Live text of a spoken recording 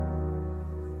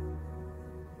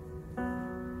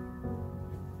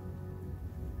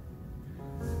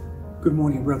Good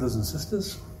morning, brothers and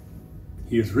sisters.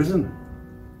 He is risen.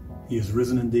 He is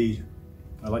risen indeed.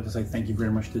 I'd like to say thank you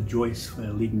very much to Joyce for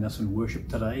leading us in worship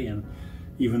today. And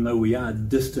even though we are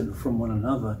distant from one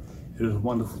another, it is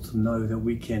wonderful to know that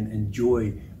we can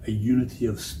enjoy a unity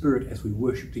of spirit as we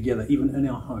worship together, even in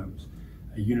our homes.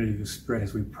 A unity of spirit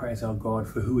as we praise our God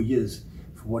for who He is,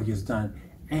 for what He has done,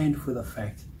 and for the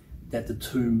fact that the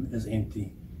tomb is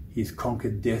empty. He has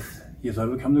conquered death. He has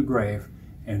overcome the grave.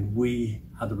 And we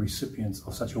are the recipients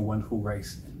of such a wonderful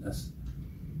grace in this.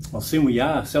 Well, soon we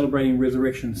are celebrating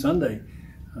Resurrection Sunday.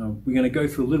 We're going to go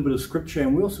through a little bit of scripture,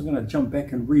 and we're also going to jump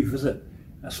back and revisit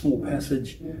a small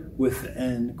passage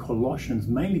within Colossians,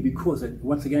 mainly because it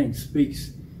once again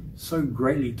speaks so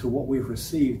greatly to what we've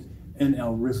received in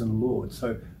our risen Lord.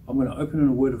 So I'm going to open in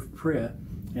a word of prayer,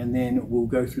 and then we'll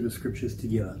go through the scriptures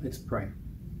together. Let's pray.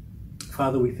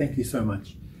 Father, we thank you so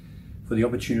much for the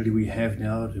opportunity we have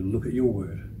now to look at your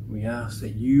word. We ask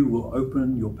that you will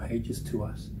open your pages to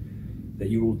us, that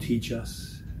you will teach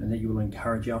us, and that you will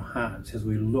encourage our hearts as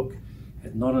we look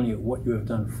at not only at what you have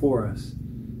done for us,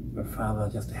 but Father,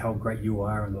 just how great you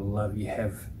are and the love you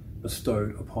have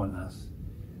bestowed upon us.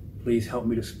 Please help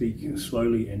me to speak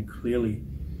slowly and clearly,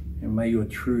 and may your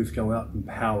truths go out in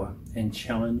power and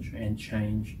challenge and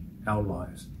change our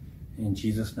lives. In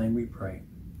Jesus' name we pray.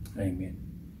 Amen.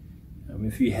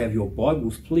 If you have your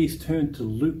Bibles, please turn to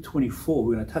Luke 24.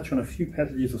 We're going to touch on a few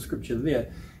passages of scripture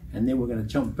there, and then we're going to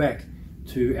jump back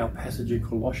to our passage in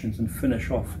Colossians and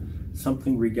finish off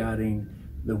something regarding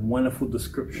the wonderful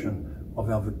description of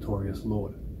our victorious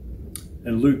Lord.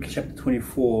 In Luke chapter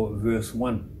 24, verse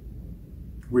 1,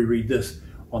 we read this: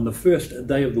 On the first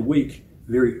day of the week,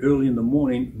 very early in the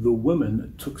morning, the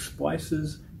women took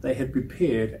spices they had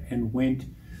prepared and went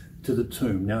to the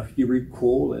tomb. Now, if you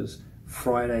recall, as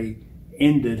Friday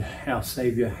ended, our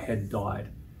Savior had died.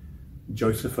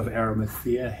 Joseph of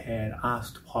Arimathea had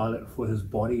asked Pilate for his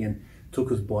body and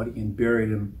took his body and buried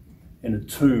him in a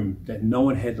tomb that no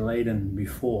one had laid in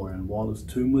before. And while his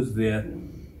tomb was there,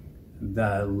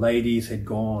 the ladies had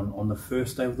gone on the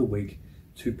first day of the week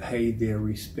to pay their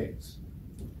respects.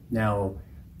 Now,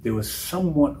 there was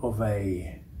somewhat of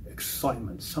a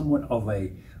excitement, somewhat of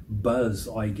a buzz,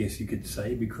 I guess you could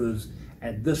say, because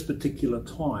at this particular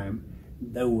time,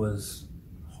 there was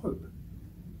hope.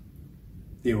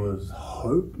 There was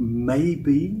hope.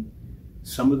 Maybe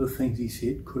some of the things he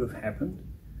said could have happened.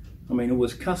 I mean, it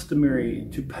was customary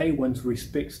to pay one's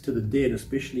respects to the dead,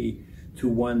 especially to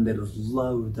one that is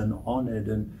loved and honored.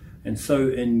 And so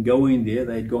in going there,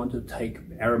 they'd gone to take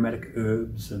aromatic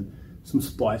herbs and some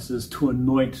spices to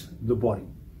anoint the body.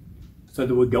 So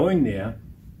they were going there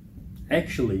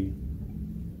actually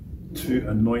to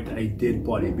anoint a dead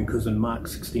body, because in Mark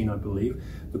 16, I believe,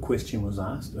 the question was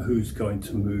asked, who's going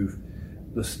to move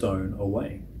the stone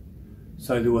away?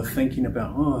 So they were thinking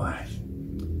about,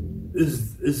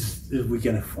 is we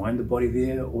going to find the body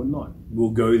there or not? We'll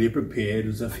go there prepared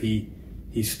as if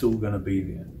he's still going to be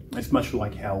there. It's much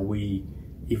like how we,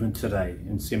 even today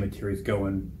in cemeteries, go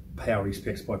and pay our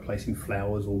respects by placing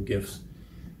flowers or gifts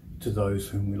to those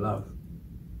whom we love.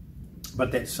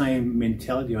 But that same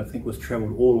mentality, I think, was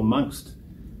traveled all amongst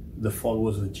the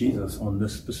followers of Jesus on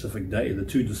this specific day. The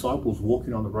two disciples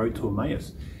walking on the road to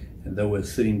Emmaus, and they were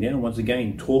sitting down once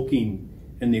again, talking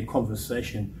in their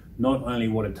conversation, not only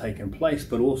what had taken place,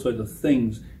 but also the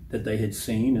things that they had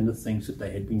seen and the things that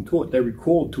they had been taught. They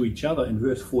recalled to each other in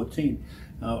verse 14,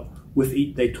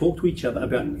 they talked to each other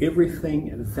about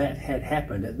everything that had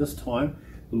happened. At this time,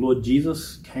 the Lord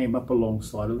Jesus came up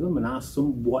alongside of them and asked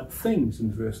them what things.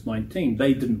 In verse 19,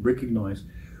 they didn't recognize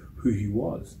who he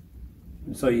was.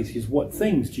 And so he says, what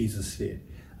things, Jesus said.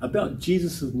 About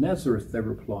Jesus of Nazareth, they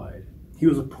replied. He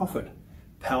was a prophet,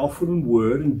 powerful in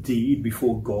word and deed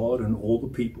before God and all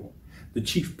the people. The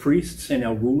chief priests and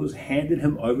our rulers handed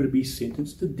him over to be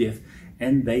sentenced to death,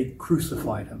 and they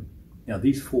crucified him. Now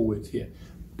these four words here.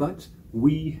 But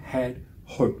we had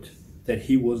hoped that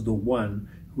he was the one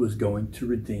who was going to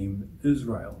redeem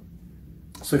Israel.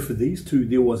 So for these two,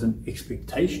 there was an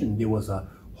expectation, there was a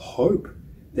hope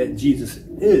that Jesus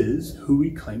is who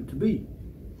he claimed to be.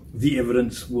 The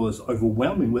evidence was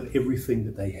overwhelming with everything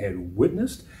that they had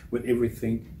witnessed, with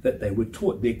everything that they were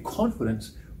taught. Their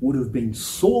confidence would have been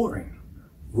soaring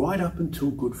right up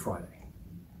until Good Friday.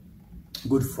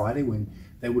 Good Friday, when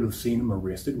they would have seen him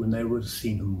arrested, when they would have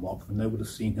seen him mocked, when they would have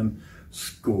seen him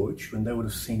scourged, when they would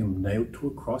have seen him nailed to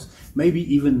a cross. Maybe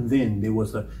even then there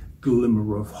was a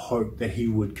glimmer of hope that he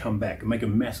would come back and make a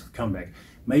massive comeback.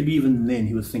 Maybe even then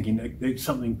he was thinking that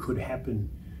something could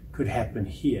happen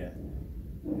here.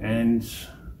 And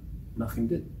nothing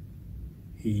did.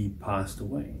 He passed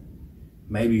away.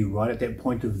 Maybe right at that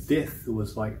point of death, it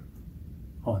was like,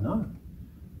 Oh no,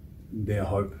 their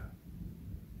hope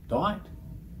died,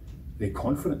 their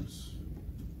confidence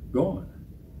gone.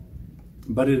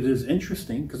 But it is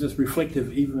interesting because it's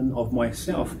reflective even of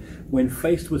myself when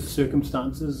faced with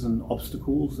circumstances and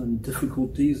obstacles and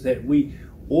difficulties that we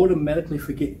automatically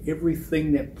forget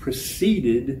everything that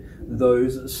preceded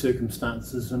those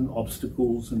circumstances and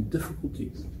obstacles and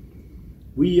difficulties.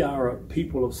 We are a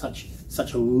people of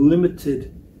such a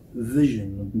limited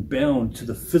vision, bound to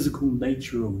the physical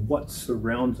nature of what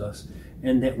surrounds us,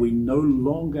 and that we no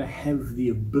longer have the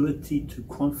ability to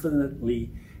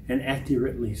confidently and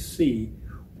accurately see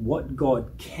what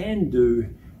God can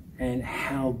do and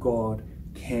how God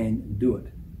can do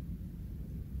it.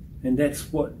 And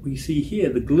that's what we see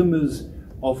here, the glimmers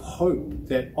of hope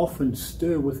that often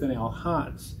stir within our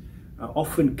hearts, are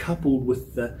often coupled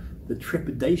with the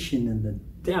trepidation and the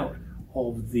doubt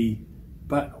of the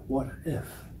but what if?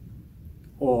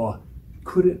 Or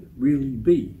could it really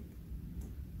be?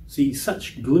 See,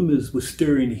 such glimmers were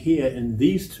stirring here in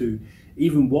these two,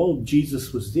 even while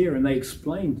Jesus was there, and they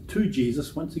explained to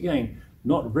Jesus, once again,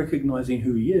 not recognizing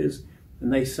who he is,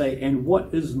 and they say, and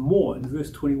what is more, in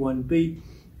verse 21b,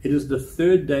 it is the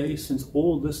third day since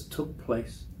all this took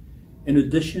place. In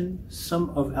addition, some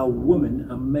of our women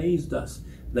amazed us.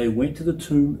 They went to the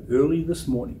tomb early this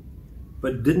morning,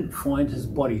 but didn't find his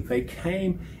body. They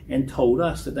came and told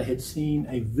us that they had seen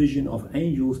a vision of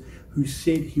angels who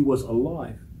said he was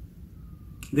alive.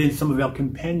 Then some of our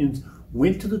companions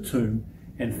went to the tomb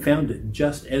and found it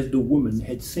just as the woman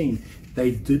had seen.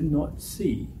 They did not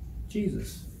see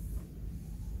Jesus.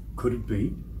 Could it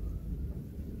be?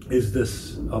 Is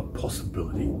this a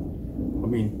possibility? I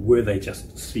mean, were they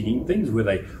just seeing things? Were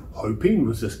they hoping?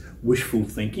 Was this wishful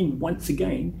thinking? Once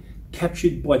again,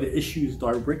 captured by the issues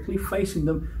directly facing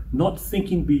them, not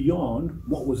thinking beyond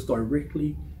what was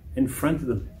directly in front of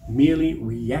them, merely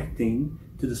reacting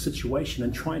to the situation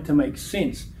and trying to make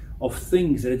sense of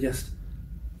things that are just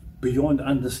beyond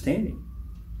understanding.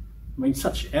 I mean,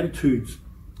 such attitudes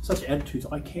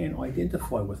I can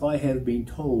identify with. I have been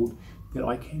told that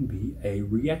I can be a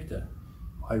reactor.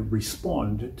 I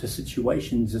respond to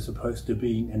situations as opposed to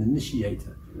being an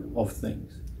initiator of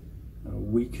things.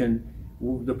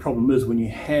 The problem is when you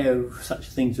have such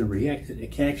things and react,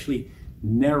 it can actually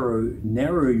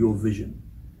narrow your vision.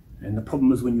 And the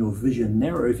problem is when your vision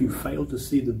narrows, you fail to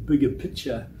see the bigger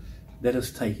picture that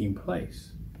is taking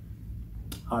place.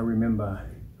 I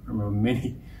remember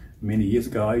many years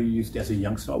ago, as a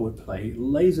youngster, I would play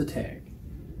laser tag.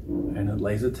 And at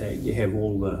laser tag, you have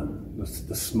all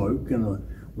the smoke and the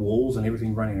walls and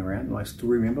everything running around. And I still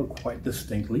remember quite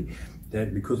distinctly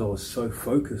that because I was so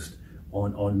focused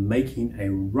on making a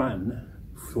run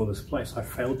for this place, I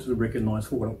failed to recognize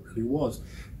for what it really was.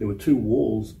 There were two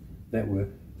walls that were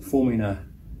forming a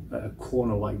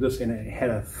corner like this, and it had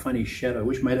a funny shadow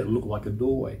which made it look like a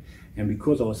doorway. And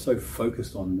because I was so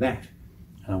focused on that,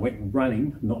 and I went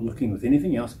running, not looking with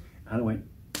anything else, and I went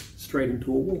straight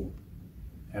into a wall.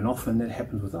 And often that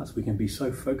happens with us. We can be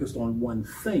so focused on one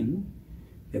thing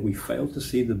that we fail to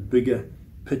see the bigger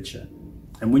picture.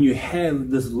 And when you have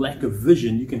this lack of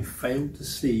vision, you can fail to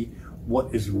see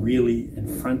what is really in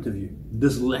front of you.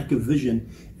 This lack of vision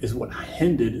is what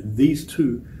hindered these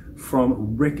two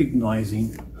from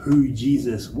recognizing who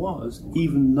Jesus was,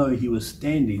 even though he was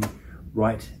standing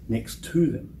right next to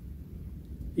them.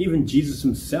 Even Jesus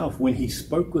himself, when he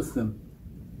spoke with them,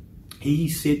 he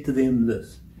said to them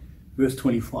this, verse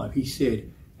 25, he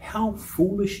said, "How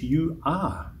foolish you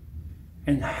are,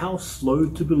 and how slow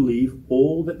to believe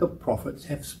all that the prophets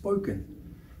have spoken.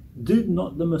 Did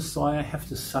not the Messiah have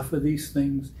to suffer these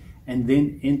things and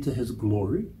then enter his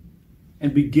glory?"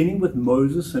 And beginning with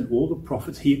Moses and all the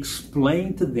prophets, he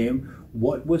explained to them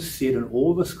what was said in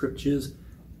all the scriptures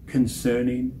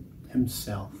concerning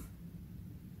himself.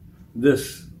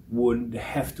 This would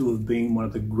have to have been one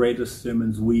of the greatest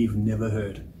sermons we've never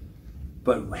heard,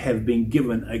 but have been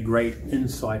given a great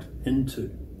insight into.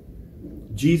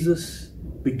 Jesus,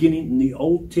 beginning in the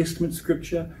Old Testament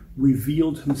scripture,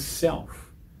 revealed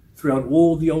himself. Throughout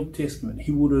all the Old Testament,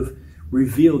 he would have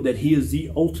revealed that he is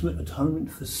the ultimate atonement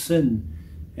for sin,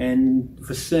 and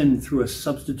for sin through a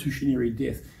substitutionary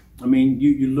death. I mean,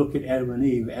 you look at Adam and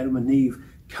Eve. Adam and Eve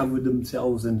covered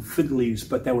themselves in fig leaves,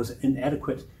 but that was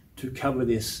inadequate to cover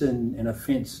their sin and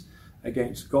offense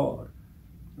against God.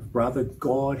 Rather,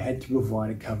 God had to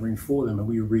provide a covering for them. And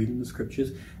we read in the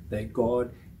scriptures that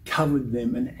God covered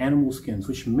them in animal skins,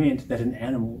 which meant that an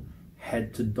animal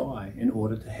had to die in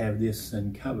order to have their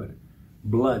sin covered.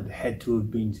 Blood had to have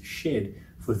been shed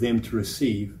for them to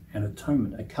receive an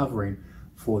atonement, a covering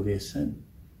for their sin.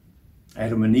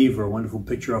 Adam and Eve are a wonderful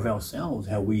picture of ourselves,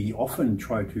 how we often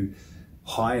try to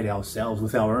hide ourselves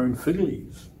with our own fig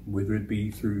leaves, whether it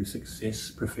be through success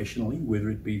professionally, whether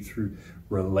it be through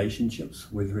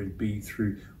relationships, whether it be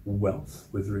through wealth,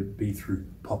 whether it be through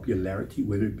popularity,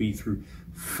 whether it be through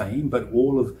fame. But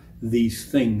all of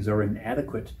these things are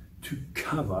inadequate to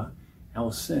cover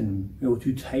our sin or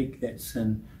to take that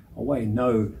sin away.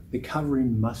 No, the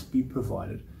covering must be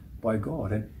provided by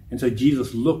God. And so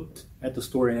Jesus looked at the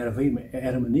story of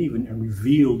Adam and Eve and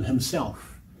revealed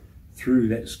himself through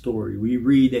that story. We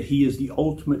read that he is the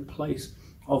ultimate place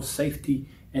of safety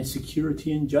and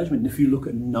security and judgment. And if you look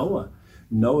at Noah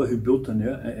who built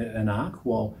an ark,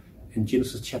 while in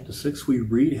Genesis chapter 6 we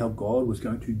read how God was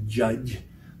going to judge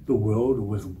the world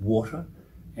with water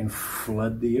and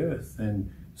flood the earth.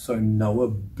 And so Noah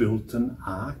built an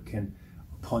ark, and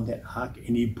upon that ark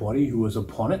anybody who was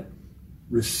upon it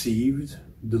received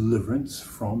deliverance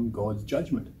from God's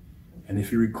judgment. And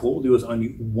if you recall, there was only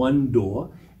one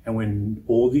door, and when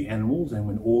all the animals and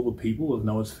when all the people of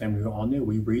Noah's family were on there,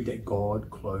 we read that God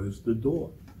closed the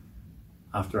door.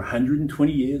 After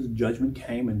 120 years, judgment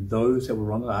came, and those that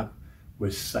were on the ark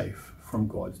were safe from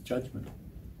God's judgment.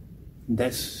 And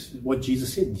that's what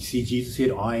Jesus said. You see, Jesus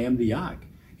said, I am the ark.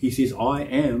 He says, I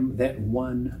am that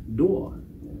one door.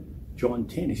 John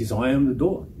 10, he says, I am the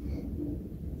door.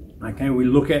 Okay, we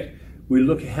look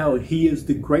at how he is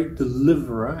the great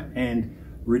deliverer and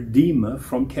redeemer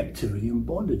from captivity and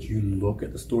bondage. You look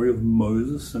at the story of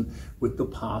Moses and with the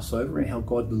Passover and how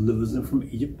God delivers them from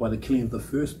Egypt by the killing of the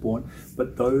firstborn.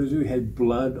 But those who had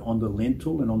blood on the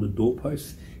lintel and on the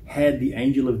doorposts had the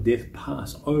angel of death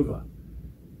pass over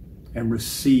and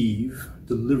receive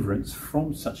deliverance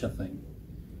from such a thing.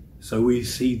 So we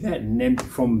see that, and then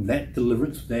from that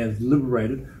deliverance they are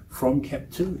liberated from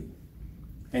captivity.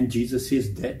 And Jesus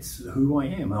says, that's who I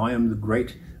am. I am the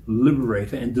great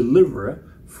liberator and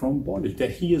deliverer from bondage.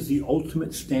 That he is the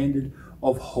ultimate standard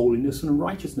of holiness and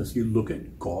righteousness. You look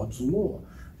at God's law,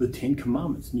 the 10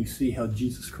 Commandments, and you see how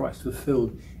Jesus Christ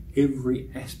fulfilled every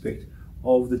aspect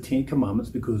of the 10 Commandments,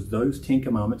 because those 10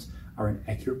 Commandments are an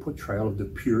accurate portrayal of the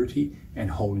purity and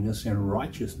holiness and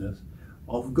righteousness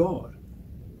of God.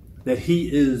 That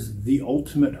he is the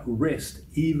ultimate rest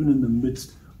even in the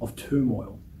midst of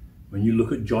turmoil. When you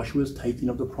look at Joshua's taking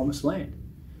of the promised land,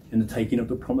 in the taking of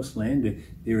the promised land,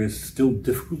 there is still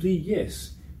difficulty,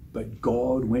 yes, but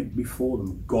God went before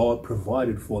them. God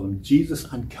provided for them. Jesus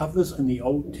uncovers in the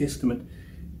Old Testament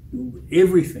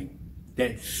everything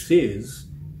that says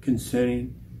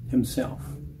concerning himself,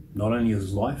 not only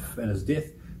his life and his death,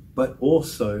 but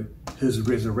also his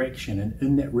resurrection. And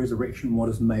in that resurrection, what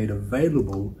is made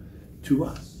available to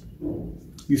us.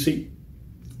 You see,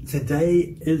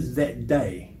 today is that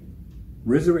day.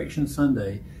 Resurrection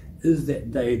Sunday is that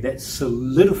day that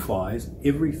solidifies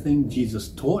everything Jesus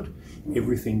taught,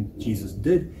 everything Jesus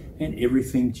did, and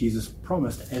everything Jesus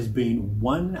promised as being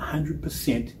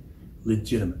 100%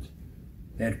 legitimate.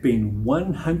 That being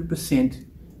 100%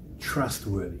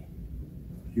 trustworthy.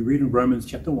 You read in Romans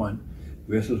chapter 1,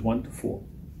 verses 1 to 4,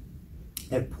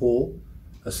 that Paul,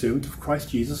 a servant of Christ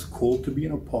Jesus, called to be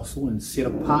an apostle and set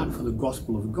apart for the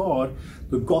gospel of God,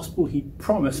 the gospel he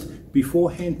promised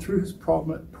beforehand through his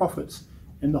prophets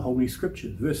in the Holy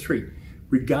Scriptures. Verse 3,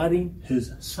 regarding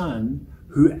his Son,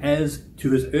 who as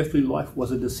to his earthly life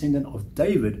was a descendant of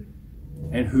David,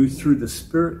 and who through the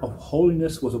Spirit of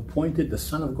holiness was appointed the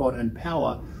Son of God in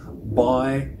power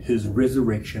by his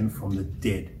resurrection from the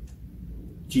dead,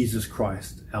 Jesus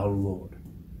Christ our Lord.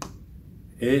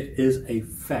 It is a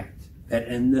fact that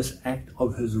in this act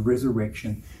of his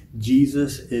resurrection,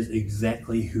 Jesus is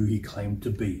exactly who he claimed to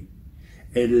be.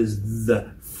 It is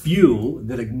the fuel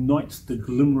that ignites the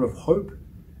glimmer of hope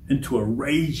into a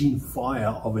raging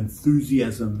fire of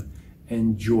enthusiasm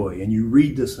and joy. And you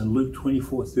read this in Luke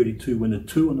 24:32, when the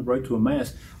two on the road to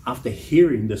Emmaus, after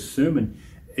hearing the sermon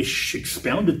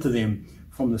expounded to them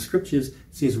from the scriptures,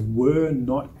 says, were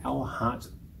not our hearts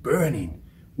burning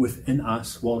within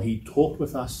us while he talked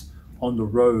with us on the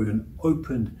road and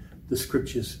opened the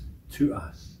scriptures to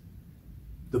us?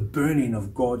 The burning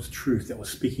of God's truth that was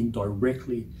speaking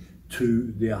directly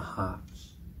to their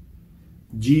hearts.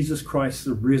 Jesus Christ's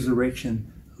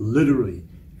resurrection literally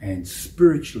and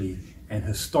spiritually and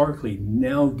historically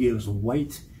now gives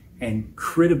weight and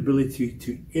credibility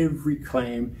to every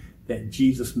claim that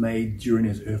Jesus made during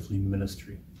his earthly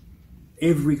ministry.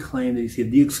 Every claim that he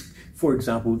said, for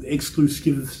example, the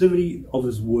exclusivity of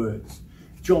his words.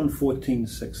 John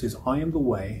 14:6 says, I am the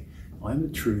way, I am the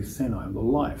truth, and I am the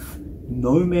life.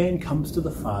 No man comes to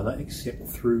the Father except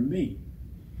through me.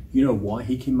 You know why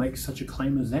he can make such a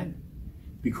claim as that?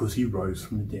 Because he rose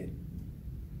from the dead.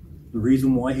 The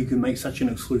reason why he can make such an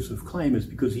exclusive claim is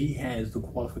because he has the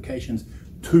qualifications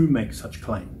to make such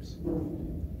claims.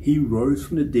 He rose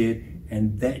from the dead,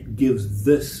 and that gives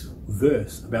this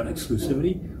verse about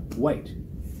exclusivity weight.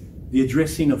 The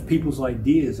addressing of people's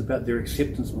ideas about their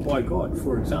acceptance by God.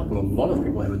 For example, a lot of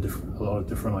people have a lot of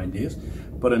different ideas,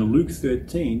 but in Luke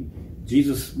 13,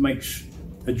 Jesus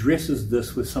addresses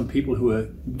this with some people who are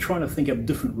trying to think up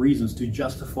different reasons to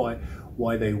justify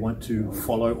why they want to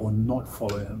follow or not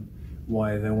follow him,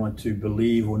 why they want to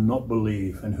believe or not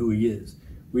believe in who he is.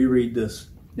 We read this.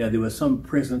 Now, there were some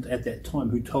present at that time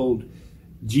who told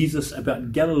Jesus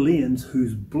about Galileans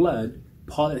whose blood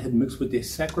Pilate had mixed with their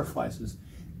sacrifices.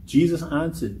 Jesus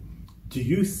answered, "Do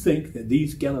you think that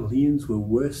these Galileans were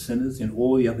worse sinners than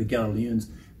all the other Galileans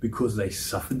because they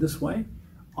suffered this way?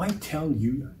 I tell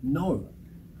you, no.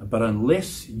 But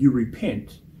unless you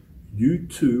repent, you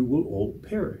too will all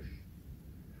perish.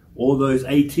 All those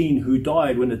 18 who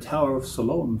died when the Tower of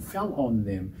Siloam fell on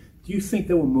them, do you think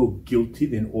they were more guilty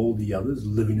than all the others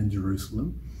living in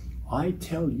Jerusalem? I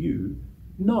tell you,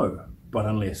 no. But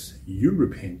unless you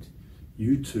repent,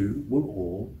 you too will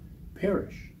all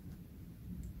perish."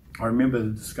 I remember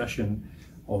the discussion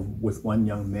with one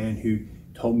young man who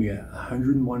told me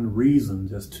 101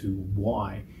 reasons as to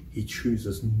why he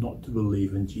chooses not to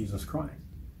believe in Jesus Christ.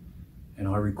 And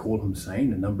I recall him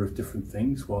saying a number of different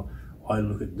things. Well, I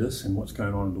look at this and what's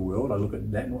going on in the world. I look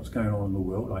at that and what's going on in the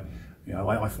world. I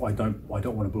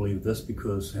don't want to believe this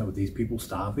because these people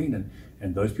starving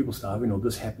and those people starving, or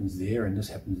this happens there and this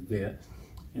happens there.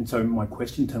 And so my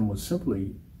question to him was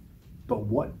simply, but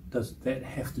what does that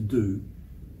have to do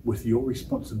with your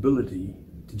responsibility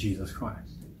to Jesus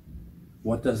Christ?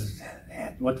 What does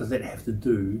that have to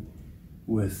do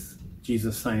with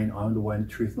Jesus saying, "I'm the way and the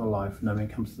truth and the life, no man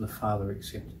comes to the Father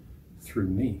except through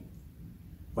me"?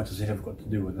 What does that have got to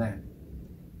do with that?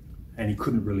 And he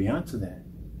couldn't really answer that.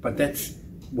 But that's,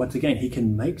 once again, he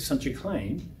can make such a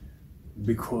claim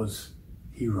because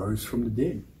he rose from the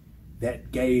dead.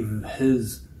 That gave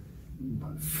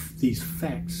these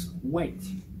facts weight.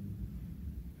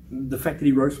 The fact that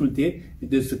he rose from the dead,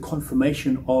 there's the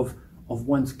confirmation of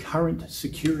one's current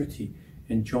security.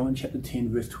 In John chapter 10,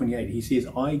 verse 28, he says,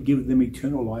 "I give them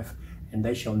eternal life, and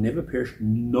they shall never perish.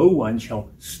 No one shall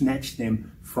snatch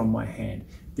them from my hand."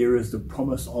 There is the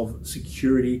promise of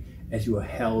security as you are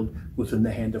held within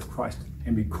the hand of Christ.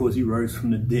 And because he rose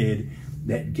from the dead,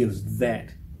 that gives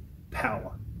that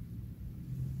power.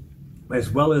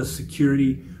 As well as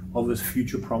security of his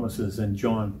future promises in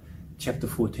John chapter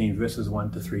 14, verses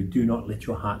 1 to 3. "Do not let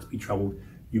your hearts be troubled.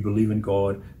 You believe in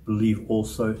God, believe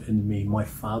also in me. My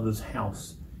Father's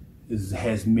house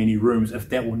has many rooms. If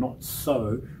that were not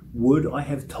so, would I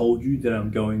have told you that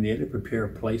I'm going there to prepare a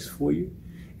place for you?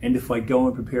 And if I go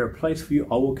and prepare a place for you,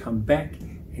 I will come back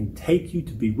and take you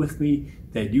to be with me,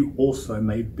 that you also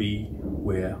may be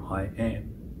where I am."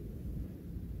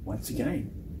 Once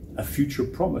again, a future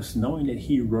promise, knowing that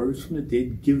he rose from the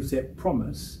dead, gives that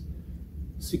promise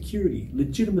security,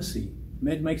 legitimacy.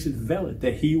 That makes it valid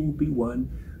that he will be one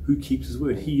who keeps his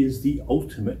word. He is the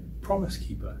ultimate promise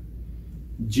keeper.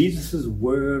 Jesus'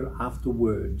 word after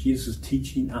word, Jesus'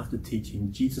 teaching after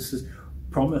teaching, Jesus'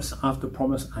 promise after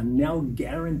promise are now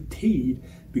guaranteed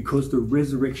because the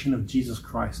resurrection of Jesus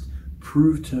Christ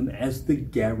proved him as the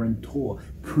guarantor,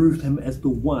 proved him as the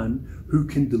one who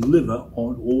can deliver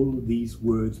on all of these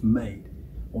words made,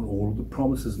 on all of the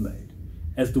promises made,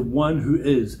 as the one who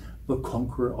is the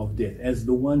conqueror of death, as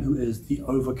the one who is the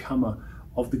overcomer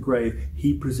of the grave.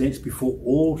 He presents before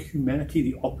all humanity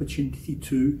the opportunity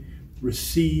to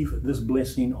receive this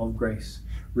blessing of grace,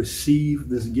 receive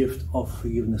this gift of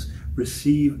forgiveness,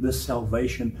 receive this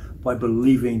salvation by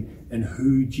believing in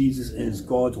who Jesus is,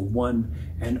 God's one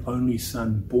and only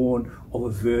Son, born of a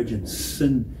virgin,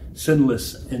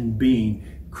 sinless in being,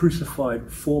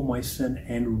 crucified for my sin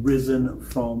and risen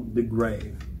from the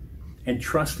grave. And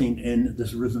trusting in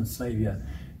this risen Savior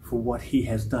for what he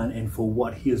has done and for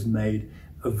what he has made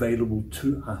available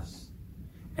to us.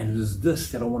 And it is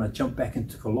this that I want to jump back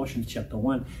into Colossians chapter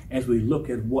 1 as we look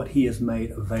at what he has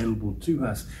made available to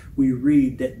us. We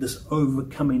read that this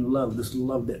overcoming love, this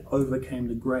love that overcame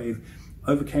the grave,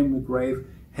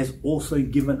 has also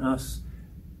given us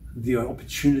the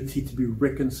opportunity to be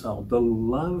reconciled. The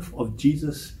love of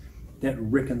Jesus that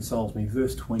reconciles me.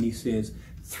 Verse 20 says,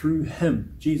 through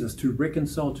him, Jesus, to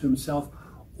reconcile to himself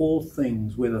all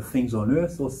things, whether things on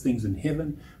earth or things in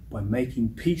heaven, by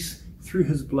making peace through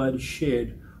his blood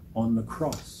shed on the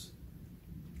cross.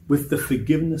 With the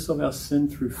forgiveness of our sin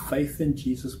through faith in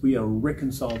Jesus, we are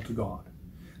reconciled to God,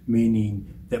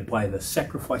 meaning that by the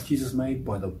sacrifice Jesus made,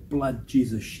 by the blood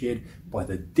Jesus shed, by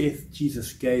the death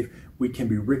Jesus gave, we can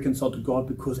be reconciled to God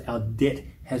because our debt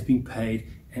has been paid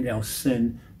and our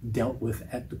sin dealt with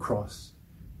at the cross.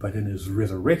 But in his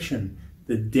resurrection,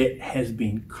 the debt has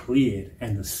been cleared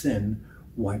and the sin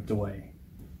wiped away.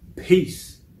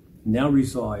 Peace now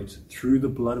resides through the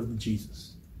blood of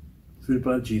Jesus. Through the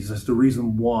blood of Jesus. That's the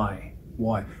reason why.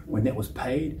 When that was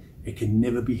paid, it can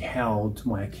never be held to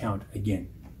my account again.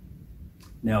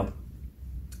 Now,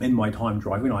 in my time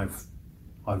driving,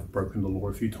 I've broken the law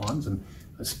a few times, and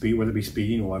whether it be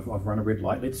speeding or I've run a red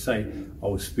light. Let's say I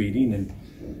was speeding and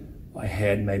I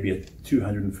had maybe a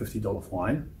 $250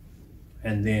 fine,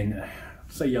 and then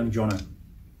say young Jono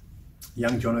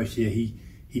here,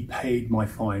 he paid my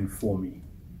fine for me.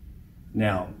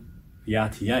 Now, the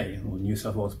RTA, or New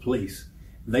South Wales Police,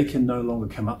 they can no longer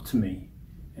come up to me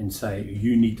and say,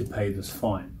 you need to pay this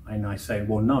fine. And I say,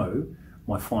 well, no,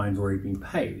 my fine's already been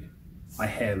paid. I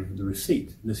have the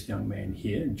receipt. This young man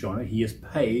here, Jono, he has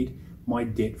paid my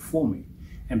debt for me.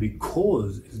 And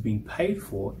because it's been paid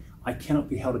for, I cannot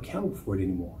be held accountable for it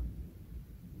anymore.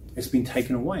 It's been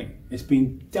taken away. It's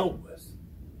been dealt with.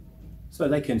 So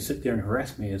they can sit there and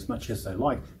harass me as much as they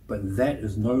like, but that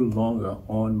is no longer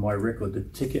on my record. The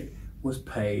ticket was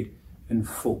paid in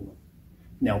full.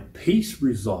 Now, peace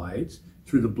resides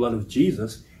through the blood of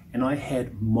Jesus, and I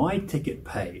had my ticket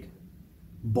paid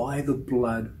by the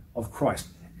blood of Christ.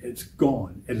 It's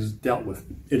gone. It is dealt with.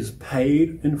 It is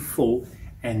paid in full,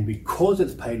 and because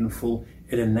it's paid in full,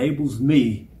 it enables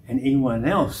me and anyone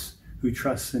else who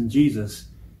trusts in Jesus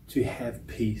to have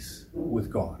peace with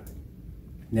God.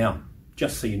 Now,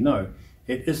 just so you know,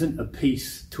 it isn't a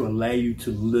peace to allow you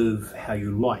to live how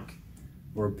you like,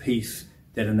 or a peace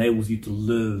that enables you to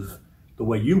live the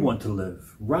way you want to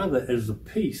live. Rather, it is a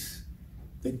peace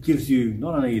that gives you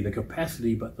not only the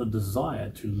capacity, but the desire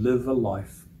to live a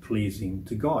life pleasing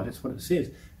to God. That's what it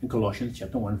says in Colossians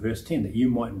chapter 1, verse 10, that you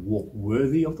might walk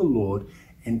worthy of the Lord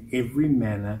in every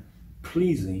manner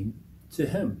pleasing to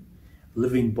Him,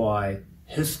 living by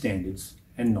His standards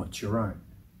and not your own.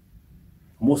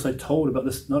 I'm also told about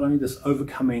this, not only this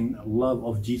overcoming love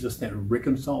of Jesus that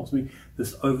reconciles me,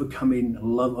 this overcoming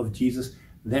love of Jesus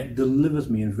that delivers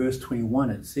me. In verse 21,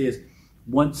 it says,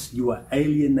 once you were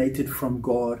alienated from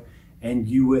God and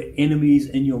you were enemies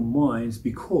in your minds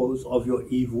because of your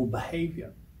evil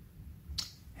behavior.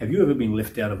 Have you ever been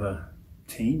left out of a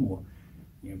team, or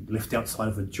left outside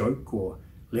of a joke, or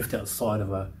left outside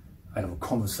of a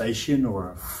conversation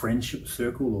or a friendship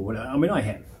circle or whatever? I mean,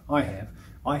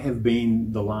 I have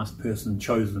been the last person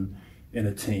chosen in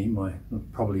a team.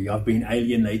 I've been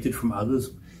alienated from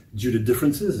others due to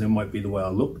differences. It might be the way I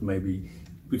look, maybe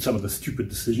with some of the stupid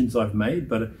decisions I've made,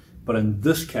 but in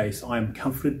this case, I am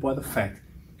comforted by the fact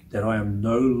that I am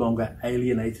no longer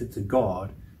alienated to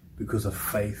God because of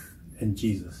faith in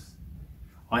Jesus.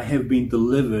 I have been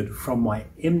delivered from my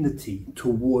enmity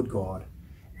toward God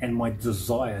and my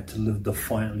desire to live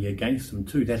defiantly against Him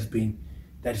too. That's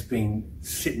been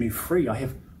set me free. I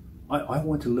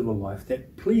want to live a life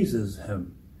that pleases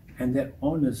Him and that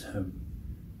honors Him.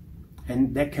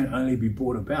 And that can only be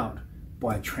brought about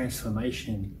by a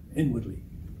transformation inwardly.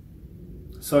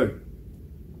 So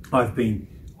I've been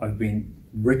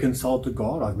reconciled to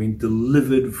God. I've been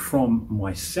delivered from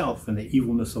myself and the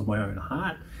evilness of my own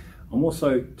heart. I'm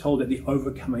also told that the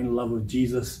overcoming love of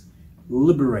Jesus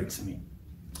liberates me.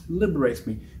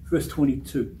 Verse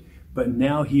 22. But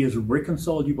now He has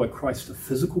reconciled you by Christ's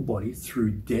physical body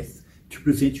through death to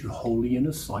present you holy in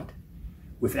His sight,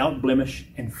 without blemish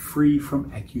and free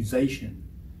from accusation.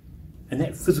 And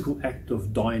that physical act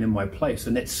of dying in my place,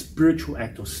 and that spiritual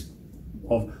act of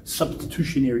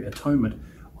substitutionary atonement,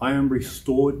 I am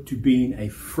restored to being a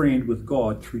friend with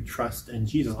God through trust in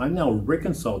Jesus. I'm now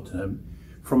reconciled to Him,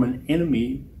 from an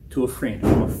enemy to a friend,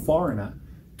 from a foreigner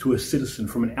to a citizen,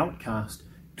 from an outcast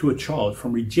to a child,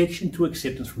 from rejection to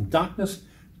acceptance, from darkness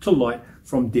to light,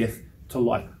 from death to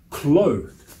life,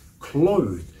 clothed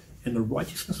in the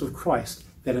righteousness of Christ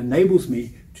that enables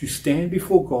me to stand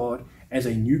before God as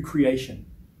a new creation.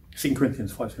 2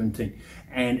 Corinthians 5:17.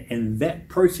 And in that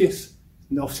process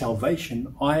of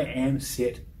salvation, I am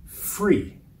set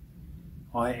free.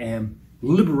 I am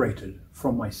liberated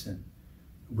from my sin,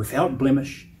 without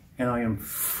blemish, and I am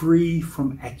free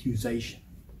from accusation.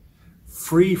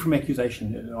 Free from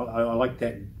accusation. I like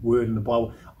that word in the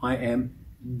Bible. I am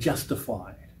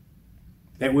justified.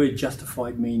 That word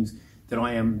justified means that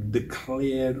I am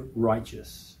declared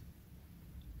righteous.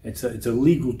 It's a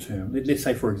legal term. Let's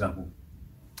say, for example,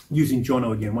 using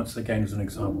Jono again, once again as an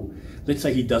example. Let's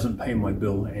say he doesn't pay my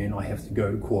bill and I have to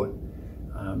go to court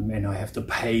and I have to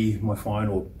pay my fine,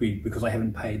 or because I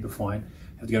haven't paid the fine,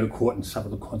 I have to go to court and suffer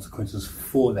the consequences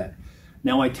for that.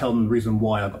 Now I tell them the reason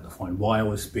why I got the fine, why I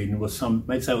was speeding. Let's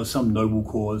say it was some noble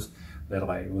cause. that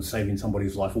I was saving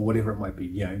somebody's life, or whatever it might be.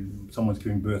 You know, someone's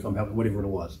giving birth, I'm helping, whatever it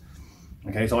was.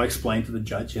 Okay, so I explained to the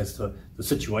judge as to the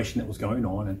situation that was going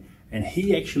on, and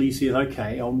he actually said,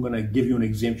 okay, I'm going to give you an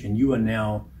exemption. You are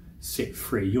now set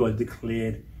free. You are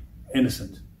declared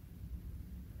innocent.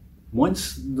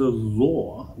 Once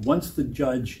the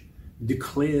judge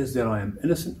declares that I am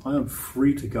innocent, I am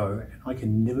free to go, and I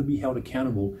can never be held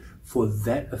accountable for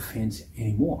that offense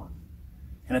anymore.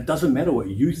 And it doesn't matter what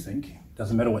you think,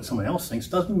 doesn't matter what someone else thinks,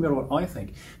 doesn't matter what I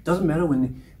think. It doesn't matter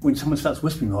when someone starts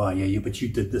whispering, oh yeah, but you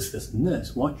did this, this, and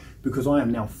this. Why? Because I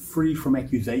am now free from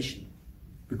accusation.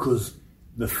 Because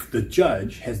the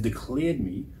judge has declared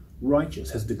me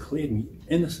righteous, has declared me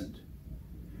innocent.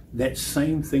 That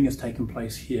same thing has taken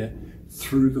place here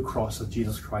through the cross of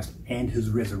Jesus Christ and his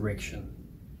resurrection.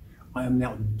 I am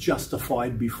now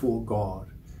justified before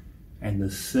God. And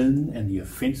the sin and the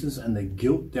offenses and the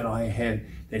guilt that I had,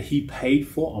 that he paid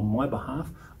for on my behalf,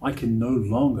 I can no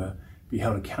longer be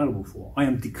held accountable for. I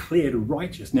am declared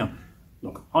righteous. Now,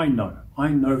 look, I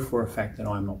know for a fact that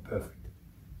I'm not perfect.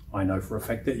 I know for a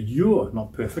fact that you're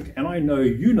not perfect, and I know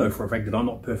you know for a fact that I'm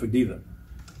not perfect either.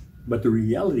 But the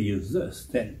reality is this,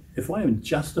 that if I am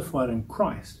justified in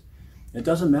Christ, it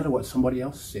doesn't matter what somebody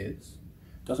else says,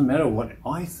 it doesn't matter what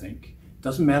I think, it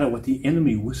doesn't matter what the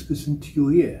enemy whispers into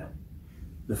your ear.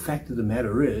 The fact of the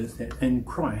matter is that in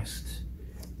Christ,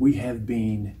 we have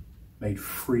been made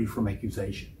free from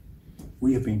accusation.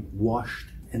 We have been washed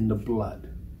in the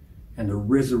blood. And the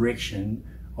resurrection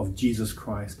of Jesus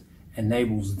Christ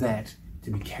enables that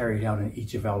to be carried out in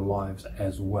each of our lives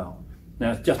as well.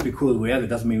 Now, just because we are, that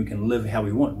doesn't mean we can live how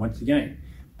we want, once again.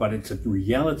 But it's a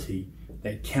reality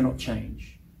that cannot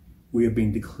change. We have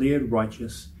been declared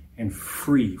righteous and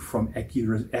free from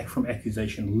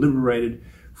accusation, liberated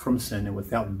from sin, and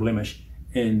without blemish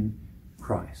in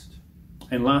Christ.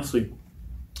 And lastly,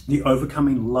 the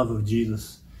overcoming love of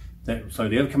Jesus. The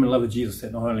overcoming love of Jesus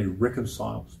that not only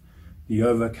reconciles, the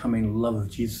overcoming love of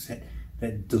Jesus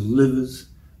that delivers,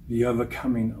 the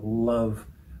overcoming love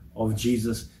of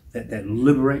Jesus that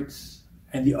liberates,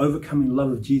 and the overcoming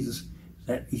love of Jesus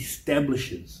that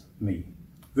establishes me.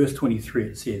 Verse 23,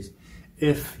 it says,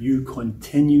 if you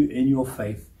continue in your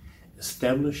faith,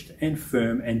 established and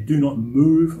firm, and do not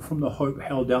move from the hope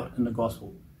held out in the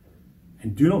gospel.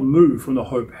 And do not move from the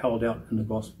hope held out in the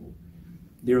gospel.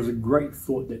 There is a great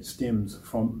thought that stems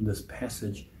from this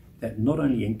passage that not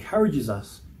only encourages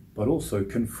us, but also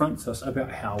confronts us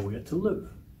about how we are to live.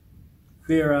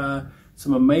 There are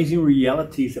some amazing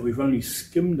realities that we've only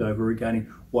skimmed over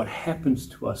regarding what happens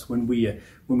to us when we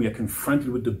are confronted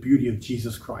with the beauty of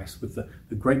Jesus Christ, with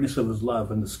the greatness of his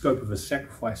love and the scope of his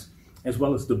sacrifice, as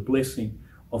well as the blessing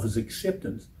of his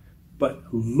acceptance. But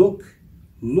look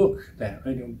that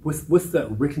with the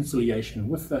reconciliation,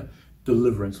 with the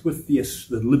deliverance, with the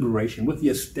liberation, with the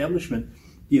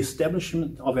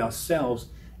establishment of ourselves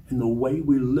in the way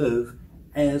we live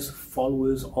as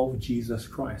followers of Jesus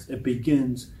Christ. It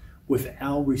begins with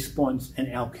our response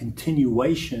and our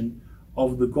continuation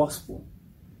of the gospel.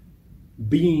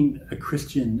 Being a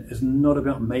Christian is not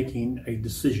about making a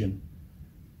decision.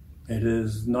 It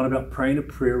is not about praying a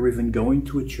prayer or even going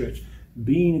to a church.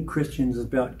 Being a Christian is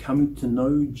about coming to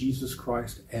know Jesus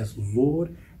Christ as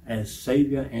Lord, as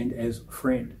Savior, and as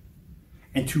friend.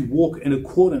 And to walk in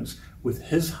accordance with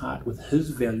his heart, with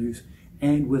his values,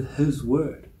 and with his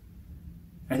word.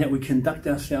 And that we conduct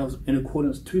ourselves in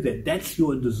accordance to that. That's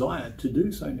your desire to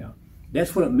do so now.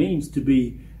 That's what it means to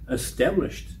be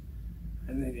established.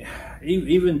 And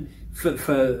even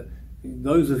for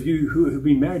those of you who have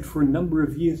been married for a number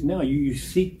of years now, you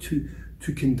seek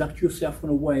to conduct yourself in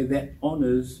a way that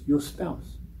honors your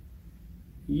spouse.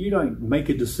 You don't make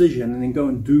a decision and then go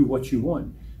and do what you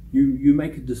want. You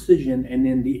make a decision, and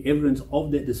then the evidence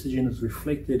of that decision is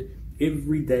reflected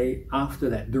every day after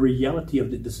that. The reality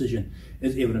of that decision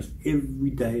is evidenced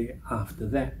every day after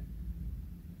that.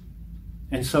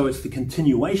 And so it's the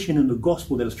continuation in the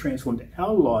gospel that has transformed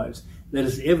our lives that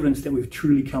is evidence that we've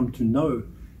truly come to know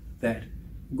that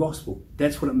gospel.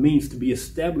 That's what it means to be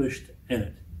established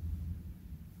in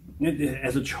it.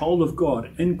 As a child of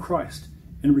God in Christ,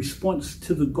 in response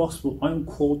to the gospel, I'm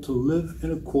called to live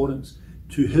in accordance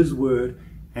to his word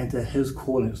and to his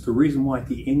calling. It's the reason why at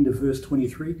the end of verse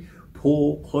 23,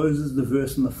 Paul closes the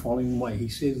verse in the following way. He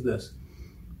says this: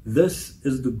 this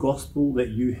is the gospel that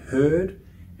you heard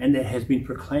and that has been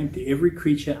proclaimed to every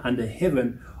creature under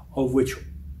heaven, of which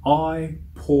I,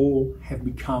 Paul, have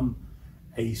become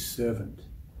a servant.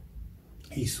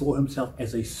 He saw himself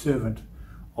as a servant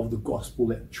of the gospel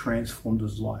that transformed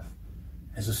his life,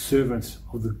 as a servant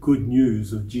of the good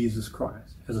news of Jesus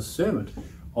Christ, as a servant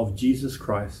of Jesus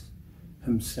Christ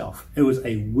himself. It was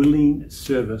a willing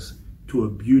service to a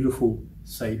beautiful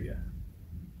Savior.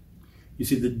 You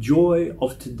see, the joy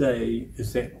of today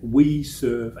is that we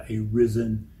serve a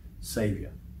risen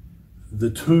Savior. The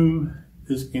tomb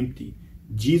is empty.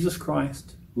 Jesus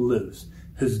Christ lives.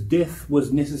 His death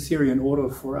was necessary in order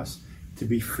for us to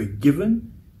be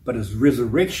forgiven, but his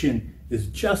resurrection is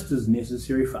just as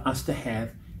necessary for us to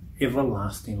have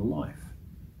everlasting life.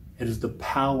 It is the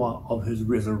power of his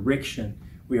resurrection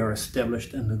we are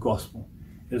established in the gospel.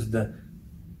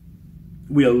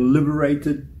 We are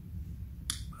liberated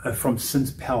from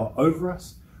sin's power over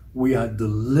us. We are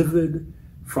delivered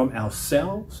from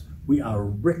ourselves. We are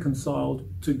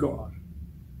reconciled to God.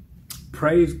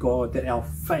 Praise God that our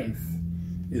faith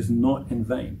is not in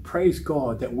vain. Praise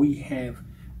God that we have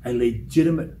a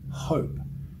legitimate hope.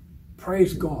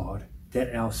 Praise God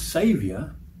that our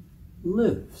Savior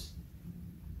lives.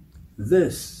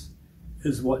 This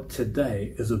is what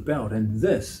today is about, and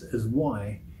this is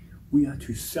why we are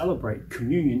to celebrate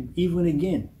communion even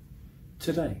again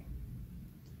today.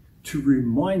 To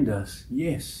remind us,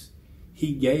 yes,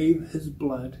 he gave his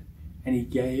blood and he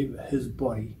gave his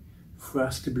body for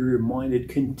us to be reminded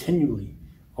continually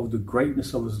of the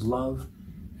greatness of his love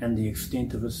and the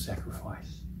extent of his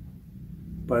sacrifice.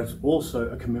 But it's also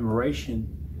a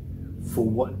commemoration for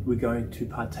what we're going to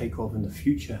partake of in the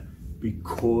future,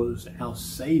 because our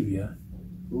Savior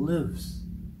lives.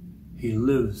 He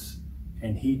lives,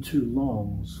 and he too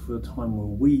longs for the time where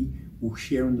we will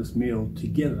share in this meal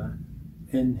together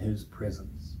in his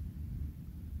presence.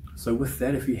 So with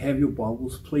that, if you have your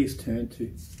Bibles, please turn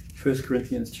to 1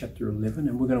 Corinthians chapter 11,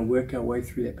 and we're going to work our way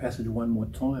through that passage one more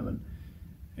time.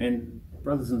 And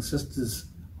brothers and sisters,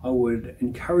 I would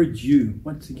encourage you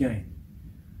once again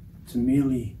to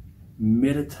merely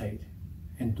meditate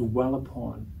and dwell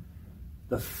upon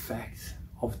the fact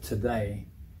of today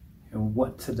and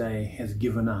what today has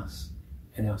given us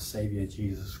in our Savior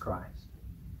Jesus Christ.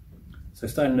 So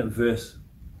starting at verse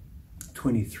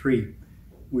 23,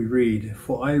 we read,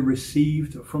 "For I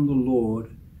received from the Lord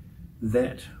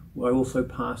that I also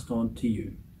passed on to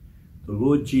you. The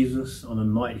Lord Jesus, on the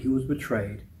night he was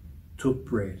betrayed, took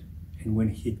bread, and when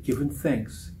he had given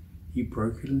thanks, he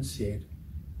broke it and said,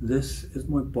 'This is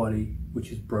my body,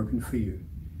 which is broken for you.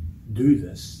 Do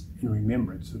this in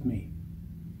remembrance of me.'"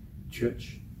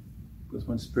 Church, with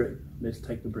one spirit, let's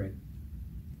take the bread.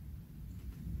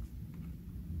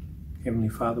 Heavenly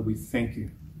Father, we thank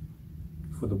you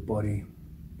for the body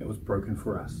that was broken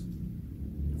for us.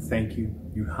 Thank you,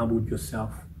 you humbled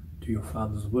yourself to your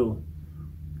Father's will.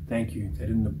 Thank you that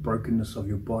in the brokenness of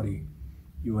your body,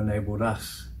 you enabled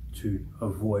us to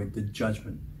avoid the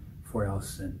judgment for our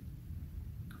sin.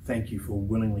 Thank you for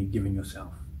willingly giving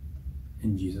yourself.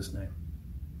 In Jesus' name.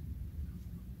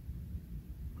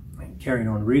 And carrying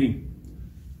on reading,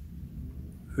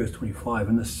 verse 25,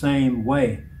 "In the same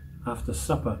way, after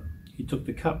supper, he took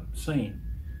the cup, saying,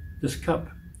 'This cup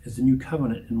is the new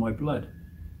covenant in my blood.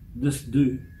 This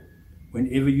do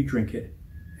whenever you drink it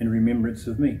in remembrance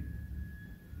of me.'"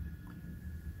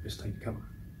 Let's take the cup.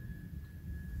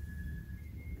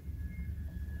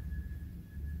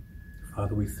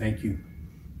 Father, we thank you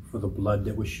for the blood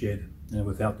that was shed, and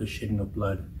without the shedding of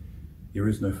blood, there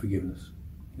is no forgiveness.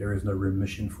 There is no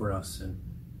remission for our sin.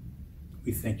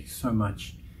 We thank you so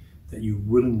much that you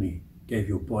willingly gave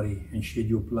your body and shed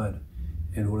your blood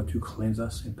in order to cleanse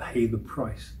us and pay the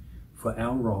price for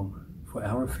our wrong, for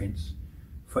our offense,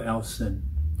 for our sin.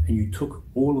 And you took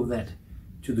all of that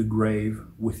to the grave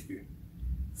with you.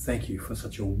 Thank you for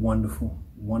such a wonderful,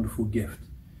 wonderful gift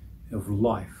of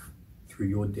life through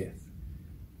your death.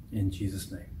 In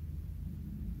Jesus' name.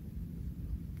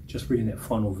 Just reading that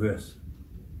final verse.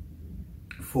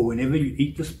 "For whenever you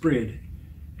eat this bread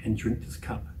and drink this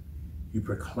cup, you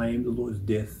proclaim the Lord's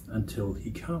death until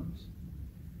he comes."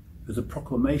 There's a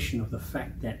proclamation of the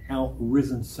fact that our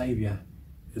risen Savior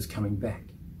is coming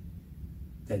back.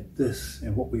 That this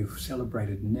and what we've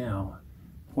celebrated now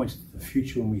points to the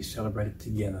future when we celebrate it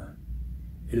together.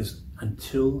 It is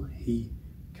until he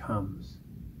comes.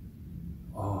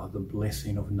 Oh, the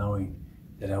blessing of knowing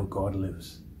that our God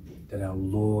lives, that our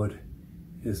Lord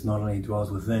is not only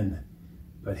dwells within,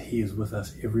 but he is with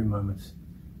us every moment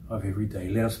of every day.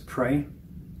 Let us pray,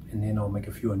 and then I'll make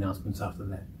a few announcements after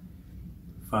that.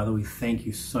 Father, we thank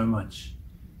you so much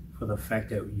for the fact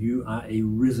that you are a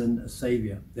risen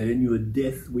Savior, that in your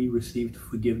death we received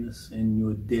forgiveness, in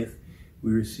your death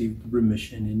we received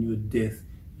remission, in your death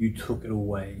you took it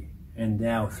away, and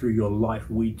now through your life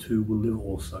we too will live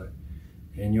also.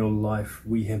 In your life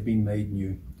we have been made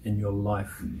new. In your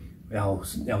life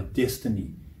our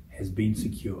destiny has been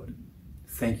secured.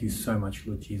 Thank you so much,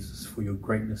 Lord Jesus, for your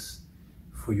greatness,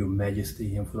 for your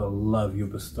majesty and for the love you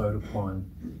bestowed upon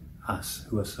us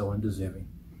who are so undeserving.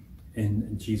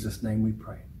 In Jesus' name we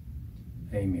pray.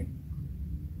 Amen.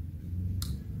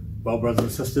 Well, brothers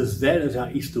and sisters, that is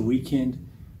our Easter weekend.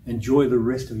 Enjoy the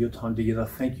rest of your time together.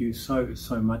 Thank you so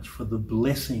much for the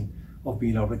blessing of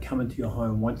being able to come into your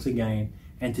home once again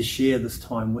and to share this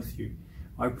time with you.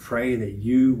 I pray that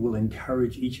you will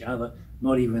encourage each other,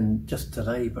 not even just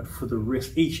today, but for the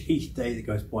rest, each day that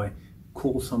goes by.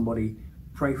 Call somebody,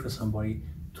 pray for somebody,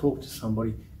 talk to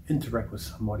somebody, interact with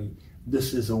somebody.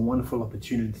 This is a wonderful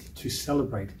opportunity to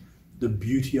celebrate the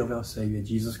beauty of our Savior,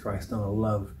 Jesus Christ, and the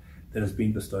love that has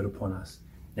been bestowed upon us.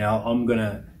 Now, I'm going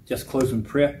to just close in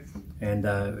prayer, and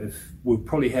we'll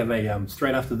probably have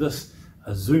straight after this,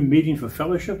 a Zoom meeting for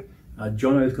fellowship.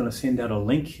 Jono is going to send out a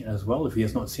link as well, if he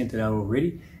has not sent it out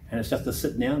already, and it's just to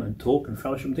sit down and talk and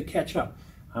fellowship and to catch up.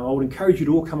 I would encourage you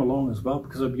to all come along as well,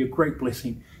 because it'll be a great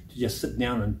blessing to just sit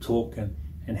down and talk and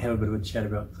have a bit of a chat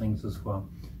about things as well.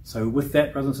 So with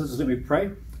that, brothers and sisters, let me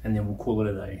pray, and then we'll call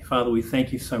it a day. Father, we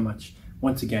thank you so much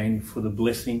once again for the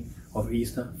blessing of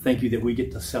Easter. Thank you that we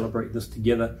get to celebrate this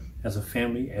together as a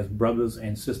family, as brothers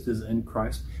and sisters in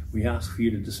Christ. We ask for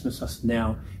you to dismiss us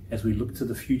now as we look to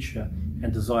the future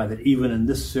and desire that even in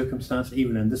this circumstance,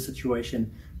 even in this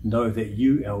situation, know that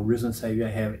you, our risen Savior,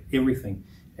 have everything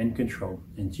in control.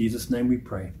 In Jesus' name we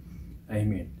pray.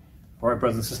 Amen. All right,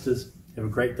 brothers and sisters, have a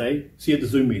great day. See you at the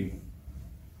Zoom meeting.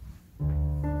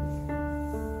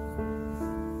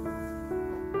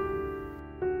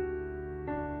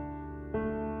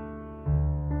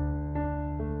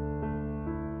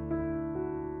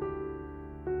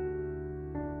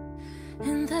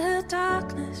 In the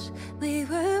darkness we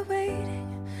were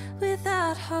waiting,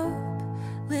 without hope,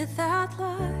 without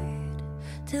light,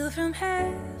 till from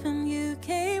heaven you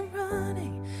came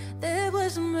running. There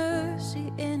was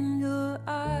mercy in your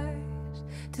eyes,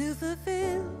 to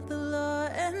fulfill the law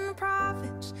and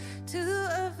prophets. To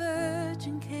a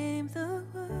virgin came the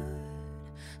word,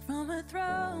 from a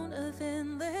throne of